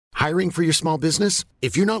Hiring for your small business?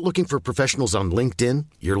 If you're not looking for professionals on LinkedIn,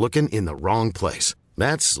 you're looking in the wrong place.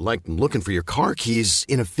 That's like looking for your car keys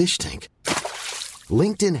in a fish tank.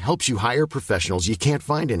 LinkedIn helps you hire professionals you can't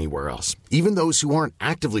find anywhere else, even those who aren't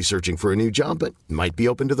actively searching for a new job but might be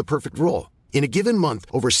open to the perfect role. In a given month,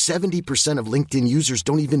 over 70% of LinkedIn users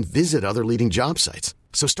don't even visit other leading job sites.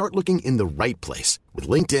 So start looking in the right place. With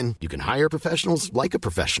LinkedIn, you can hire professionals like a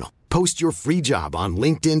professional. Post your free job on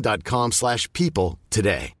linkedin.com/people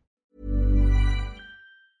today.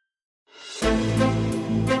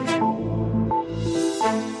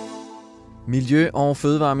 Miljø- og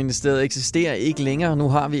Fødevareministeriet eksisterer ikke længere. Nu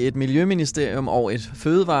har vi et Miljøministerium og et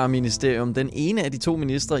Fødevareministerium. Den ene af de to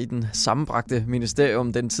ministre i den sammenbragte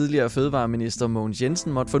ministerium, den tidligere fødevareminister Mogens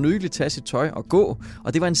Jensen, måtte for nylig tage sit tøj og gå.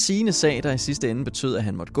 Og det var en sigende sag, der i sidste ende betød, at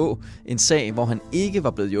han måtte gå. En sag, hvor han ikke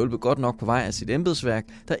var blevet hjulpet godt nok på vej af sit embedsværk,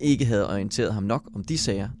 der ikke havde orienteret ham nok om de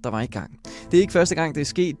sager, der var i gang. Det er ikke første gang, det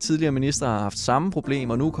er sket. Tidligere ministre har haft samme problem,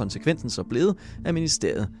 og nu er konsekvensen så blevet, at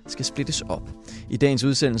ministeriet skal splittes op. I dagens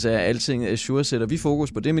udsendelse af Altinget Azure sætter vi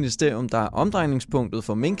fokus på det ministerium, der er omdrejningspunktet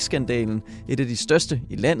for minkskandalen, et af de største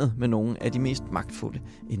i landet med nogle af de mest magtfulde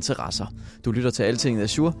interesser. Du lytter til Altinget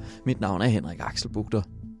Azure. Mit navn er Henrik Axel Bugter.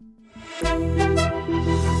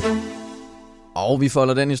 Og vi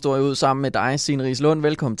folder den historie ud sammen med dig, Signe Riislund.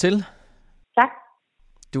 Velkommen til. Tak.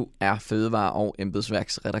 Du er fødevare- og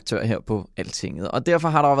embedsværksredaktør her på Altinget. Og derfor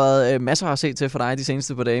har der været masser at se til for dig de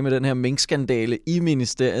seneste par dage med den her minkskandale i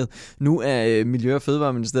ministeriet. Nu er Miljø- og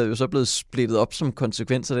Fødevareministeriet jo så blevet splittet op som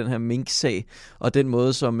konsekvens af den her minksag, og den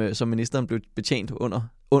måde, som ministeren blev betjent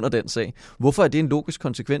under den sag. Hvorfor er det en logisk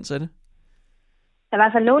konsekvens af det? Der var i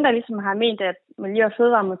hvert fald nogen, der ligesom har ment, at Miljø- og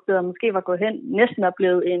Fødevareministeriet måske var gået hen, næsten er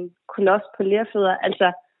blevet en koloss på lerfødder.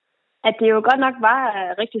 Altså, at det jo godt nok var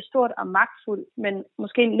rigtig stort og magtfuldt, men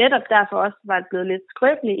måske netop derfor også var det blevet lidt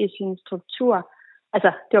skrøbeligt i sin struktur.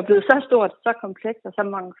 Altså, det var blevet så stort, så komplekst og så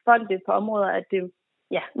mangfoldigt på områder, at det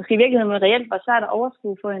måske i virkeligheden reelt var svært at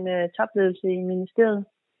overskue for en topledelse i ministeriet.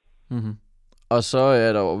 Mm-hmm. Og så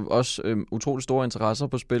er der jo også utrolig store interesser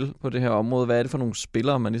på spil på det her område. Hvad er det for nogle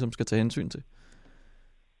spillere, man ligesom skal tage hensyn til?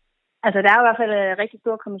 Altså, der er jo i hvert fald rigtig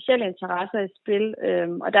store kommercielle interesser i spil,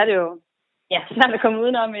 og der er det jo svært at komme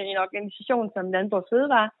udenom en organisation som Landbrug &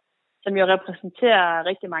 Fødevare, som jo repræsenterer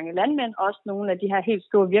rigtig mange landmænd, og også nogle af de her helt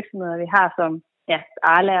store virksomheder, vi har, som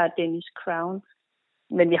Arla og Danish Crown.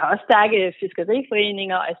 Men vi har også stærke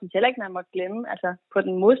fiskeriforeninger, og jeg synes heller ikke, man må glemme, altså på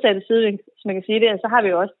den modsatte side, hvis man kan sige det, så har vi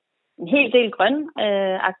jo også en hel del grønne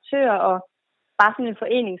aktører, og bare sådan en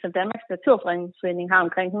forening som Danmarks Naturfredningsforening har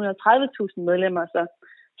omkring 130.000 medlemmer, så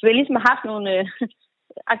vi har ligesom haft nogle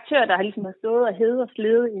aktører, der har ligesom stået og hævet og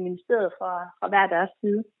slidet i ministeriet fra hver deres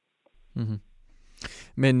side. Mm-hmm.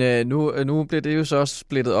 Men nu bliver det jo så også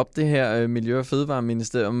splittet op, det her Miljø- og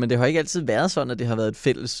Fødevareministerium, men det har ikke altid været sådan, at det har været et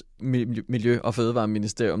fælles Miljø- og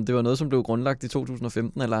Fødevareministerium. Det var noget, som blev grundlagt i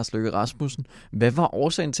 2015 af Lars Løkke Rasmussen. Hvad var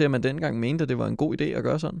årsagen til, at man dengang mente, at det var en god idé at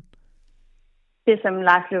gøre sådan? Det, som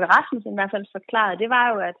Lars Løkke Rasmussen i hvert fald forklarede, det var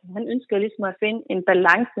jo, at han ønskede ligesom at finde en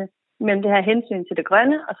balance mellem det her hensyn til det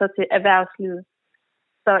grønne og så til erhvervslivet.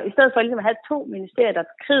 Så i stedet for ligesom at have to ministerier,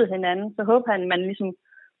 der bekrigede hinanden, så håber han, at man ligesom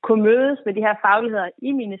kunne mødes med de her fagligheder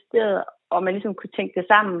i ministeriet, og man ligesom kunne tænke det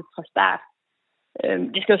sammen fra start.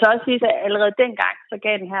 Det skal jo så også sige, at allerede dengang, så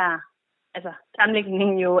gav den her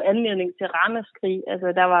sammenlægning jo anledning til ramaskrig. Altså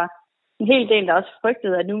der var en hel del, der også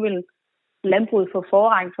frygtede, at nu ville landbruget få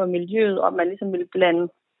forrang for miljøet, og man ligesom ville blande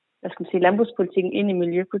landbrugspolitikken ind i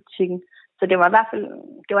miljøpolitikken. Så det var i hvert fald,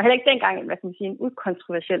 det var heller ikke dengang, en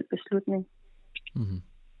ukontroversiel beslutning. Mm-hmm.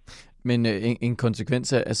 Men en konsekvens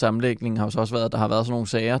af sammenlægningen har jo så også været, at der har været sådan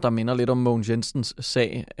nogle sager, der minder lidt om Mogens Jensens sag.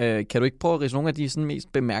 Kan du ikke prøve at ridse nogle af de sådan mest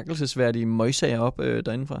bemærkelsesværdige møgsager op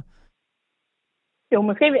derindefra? Jo,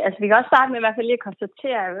 måske. Vi kan også starte med i hvert fald lige at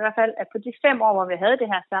konstatere, at på de 5 år, hvor vi havde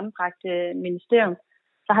det her sammenbragte ministerium,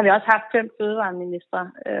 så har vi også haft 5 fødevareministre.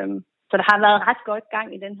 Så der har været ret godt gang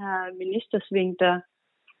i den her ministersving, der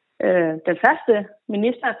den første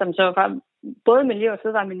minister, som så var både Miljø- og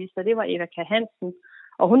Fødevareminister, det var Eva Kjer Hansen.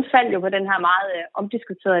 Og hun faldt jo på den her meget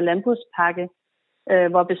omdiskuterede landbrugspakke,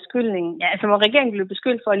 hvor hvor regeringen blev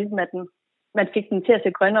beskyldt for, ligesom, at man fik den til at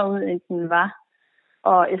se grønnere ud, end den var.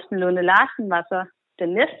 Og Esben Lunde Larsen var så den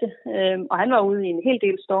næste, og han var ude i en hel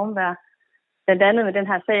del stormvejr. Blandt andet med den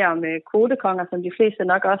her sag om kvotekonger, som de fleste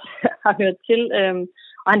nok også har hørt til.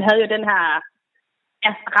 Og han havde jo den her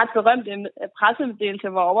ret berømte pressemeddelelse,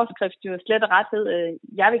 hvor overskriften jo slet og ret hed,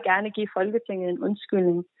 jeg vil gerne give Folketinget en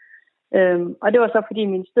undskyldning. Og det var så, fordi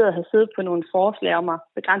ministeriet havde siddet på nogle forslag om at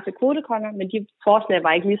begrænse kvotekonger, men de forslag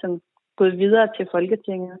var ikke ligesom gået videre til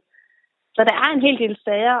Folketinget. Så der er en hel del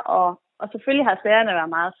sager, og selvfølgelig har sagerne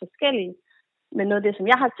været meget forskellige. Men noget af det, som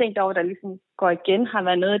jeg har tænkt over, der ligesom går igen, har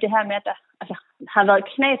været noget af det her med, at der har været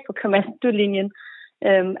knas på kommandolinjen.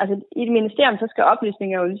 I et ministerium, så skal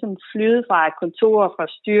oplysninger jo ligesom flyde fra et kontor, fra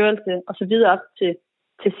styrelse og så videre op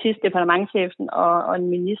til sidst departementschefen og en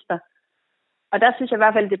minister. Og der synes jeg i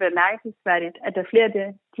hvert fald, det er bemærkelsesværdigt, at der er flere af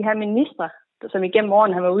de her ministre, som igennem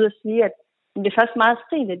årene har været ude at sige, at det er først meget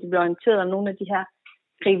sent, at de bliver orienteret om nogle af de her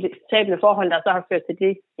kritisable forhold, der så har ført til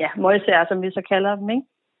det, møgsager, som vi så kalder dem, ikke?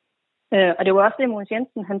 Og det var også det, Mogens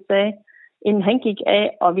Jensen, han sagde, inden han gik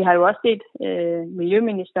af, og vi har jo også set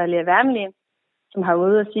miljøminister Lea Wermelin, som har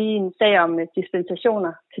været ude at sige en sag om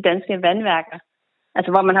dispensationer til danske vandværker,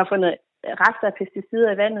 altså hvor man har fundet rester af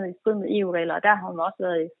pesticider i vandet i strid med EU-regler, og der har man også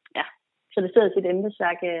været, kritiseret sit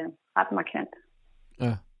embedsværk ret markant.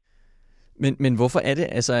 Ja. Men hvorfor er det,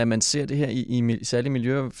 at man ser det her i særligt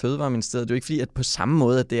Miljø- og Fødevareministeriet? Det er jo ikke fordi, at på samme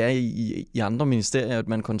måde, at det er i andre ministerier, at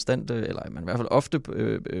man konstant, eller man i hvert fald ofte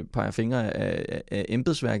peger fingre af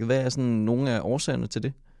embedsværket. Hvad er sådan nogle af årsagerne til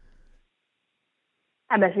det?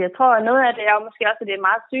 Jamen, jeg tror, at noget af det er jo måske også, at det er en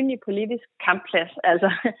meget synlig politisk kampplads. Altså,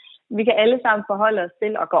 vi kan alle sammen forholde os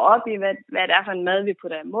til at gå op i, hvad det er for en mad, vi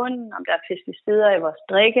putter i munden, om der er pesticider i vores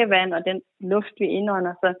drikkevand og den luft, vi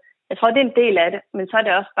indånder. Så jeg tror, det er en del af det, men så er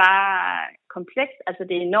det også bare komplekst. Altså,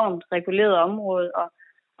 det er enormt reguleret område,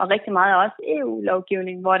 og rigtig meget også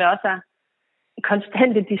EU-lovgivning, hvor der også er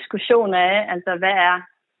konstante diskussioner af, altså,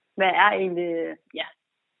 hvad er egentlig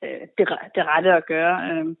det rette at gøre.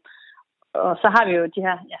 Og så har vi jo de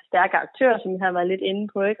her stærke aktører, som vi har været lidt inde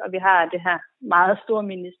på, ikke? Og vi har det her meget store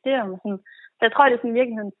ministerium. Så jeg tror, det er sådan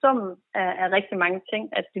virkelig en sum af rigtig mange ting,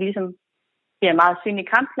 at det ligesom bliver en meget synlig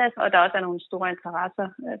kampplads, og der også er nogle store interesser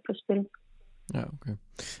på spil. Ja, okay.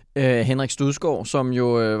 Henrik Studsgaard, som jo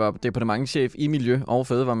var departementschef i Miljø- og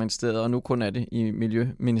Fødevareministeriet, og nu kun er det i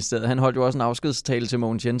Miljøministeriet, han holdt jo også en afskedstale til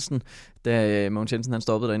Mogens Jensen, da Mogens Jensen han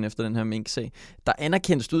stoppede derinde efter den her mink-sag. Der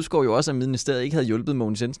anerkendte Studsgaard jo også, at ministeriet ikke havde hjulpet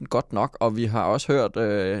Mogens Jensen godt nok, og vi har også hørt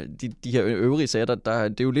de her øvrige sager,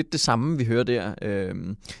 det er jo lidt det samme, vi hører der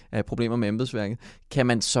af problemer med embedsværket. Kan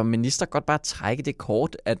man som minister godt bare trække det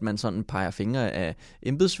kort, at man sådan peger fingre af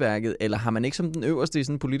embedsværket, eller har man ikke som den øverste i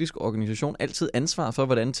sådan en politisk organisation altid ansvar for,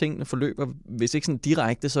 hvordan tingene forløber, hvis ikke sådan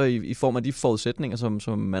direkte, så i form af de forudsætninger,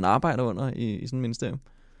 som man arbejder under i sådan et ministerium?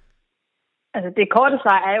 Altså det korte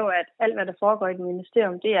svar er jo, at alt, hvad der foregår i et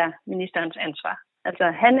ministerium, det er ministerens ansvar. Altså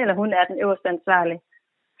han eller hun er den øverste ansvarlige.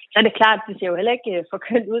 Så er det klart, at det ser jo heller ikke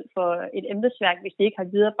forkyndt ud for et embedsværk, hvis de ikke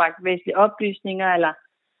har viderebragt væsentlige oplysninger, eller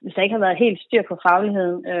hvis der ikke har været helt styr på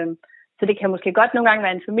fagligheden. Så det kan måske godt nogle gange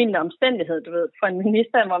være en formildende omstændighed, du ved, for en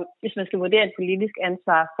minister, hvis man skal vurdere et politisk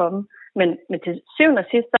ansvar for dem. Men til syvende og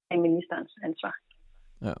sidst er det ministerens ansvar.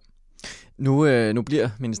 Ja. Nu bliver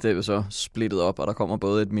ministeriet så splittet op, og der kommer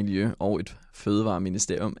både et miljø- og et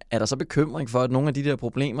fødevareministerium. Er der så bekymring for, at nogle af de der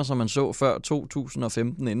problemer, som man så før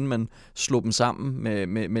 2015, inden man slog dem sammen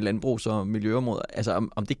med landbrugs- og miljøområder, altså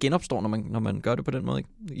om det genopstår, når man gør det på den måde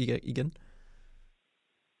igen?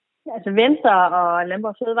 Altså Venstre og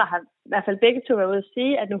Landbrug og Fødevare har i hvert fald begge to været ude at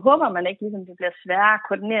sige, at nu håber man ikke, ligesom det bliver sværere at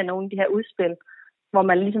koordinere nogle af de her udspil, hvor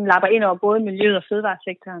man ligesom lapper ind over både miljøet og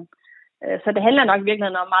fødevaresektoren. Så det handler nok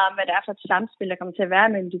virkelig meget om, hvad det er for et samspil, der kommer til at være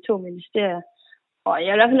mellem de to ministerier. Og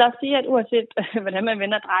jeg vil i hvert fald også sige, at uanset hvordan man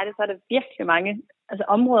vender og drejer det, så er der virkelig mange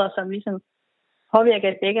områder, som ligesom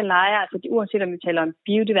påvirker begge lejre. Altså uanset om vi taler om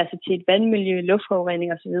biodiversitet, vandmiljø, luftforurening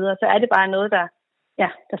osv., så er det bare noget,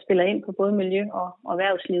 der spiller ind på både miljø og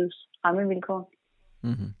erhvervslivets rammevilkår.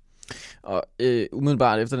 Mm-hmm. Og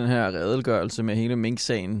umiddelbart efter den her redegørelse med hele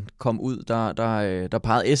mink-sagen kom ud, der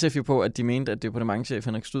pegede SF jo på, at de mente, at departementschef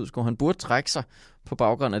Henrik Studsgaard, han burde trække sig på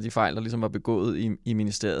baggrund af de fejl, der ligesom var begået i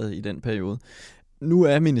ministeriet i den periode. Nu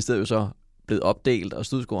er ministeriet jo så blevet opdelt, og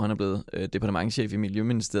Studsgaard han er blevet departementschef i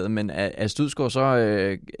Miljøministeriet, men er Studsgaard så,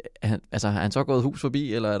 har han så gået hus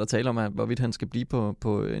forbi, eller er der tale om, hvorvidt han skal blive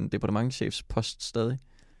på en departementschefspost stadig?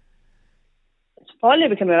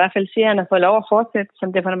 Foreløbig kan man i hvert fald sige, at han har fået lov at fortsætte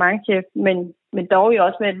som departementschef, men dog jo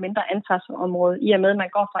også med et mindre ansvarsområde, i og med, at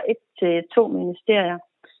man går fra 1 til 2 ministerier.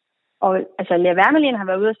 Og altså, Lea Wermelin har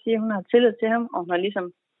været ude at sige, at hun har tillid til ham, og hun har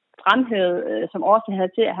ligesom fremhævet som årsag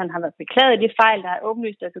til, at han har været beklaget af de fejl, der er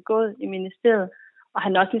åbenlyst er begået i ministeriet, og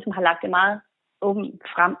han også ligesom har lagt det meget åbent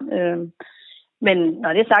frem. Men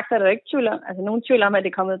når det er sagt, så er der jo ikke nogen tvivl om, at det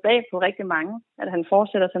er kommet bag på rigtig mange, at han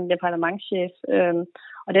fortsætter som departementschef.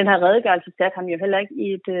 Og den her redegørelse satte ham jo heller ikke i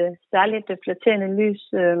et særligt flatterende lys.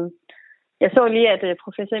 Jeg så lige, at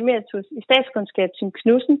professor emeritus i statskundskab, Tim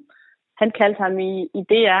Knudsen, han kaldte ham i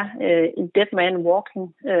DR en dead man walking.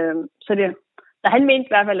 Så han mente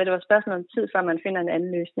i hvert fald, at det var spørgsmål om tid, før man finder en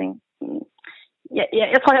anden løsning.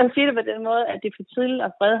 Jeg tror, jeg vil sige det på den måde, at det er for tidligt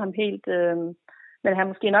at frede ham helt. Men han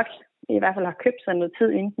måske nok i hvert fald har købt sig noget tid,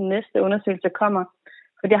 inden den næste undersøgelse kommer.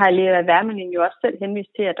 For det har Lea Wermelin jo også selv henvist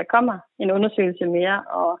til, at der kommer en undersøgelse mere,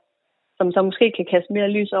 og som så måske kan kaste mere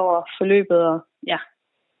lys over forløbet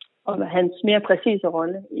og hans mere præcise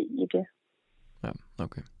rolle i det. Ja,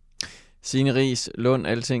 okay. Signe Riis Lund,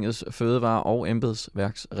 Altingets fødevare- og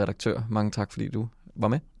embedsværksredaktør. Mange tak, fordi du var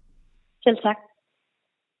med. Selv tak.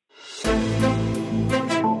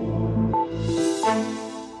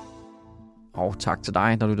 Og tak til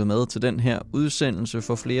dig, der lyttede med til den her udsendelse.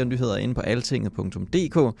 For flere nyheder inde på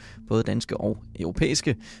altinget.dk, både danske og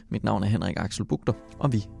europæiske. Mit navn er Henrik Axel Bugter,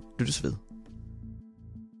 og vi lyttes ved.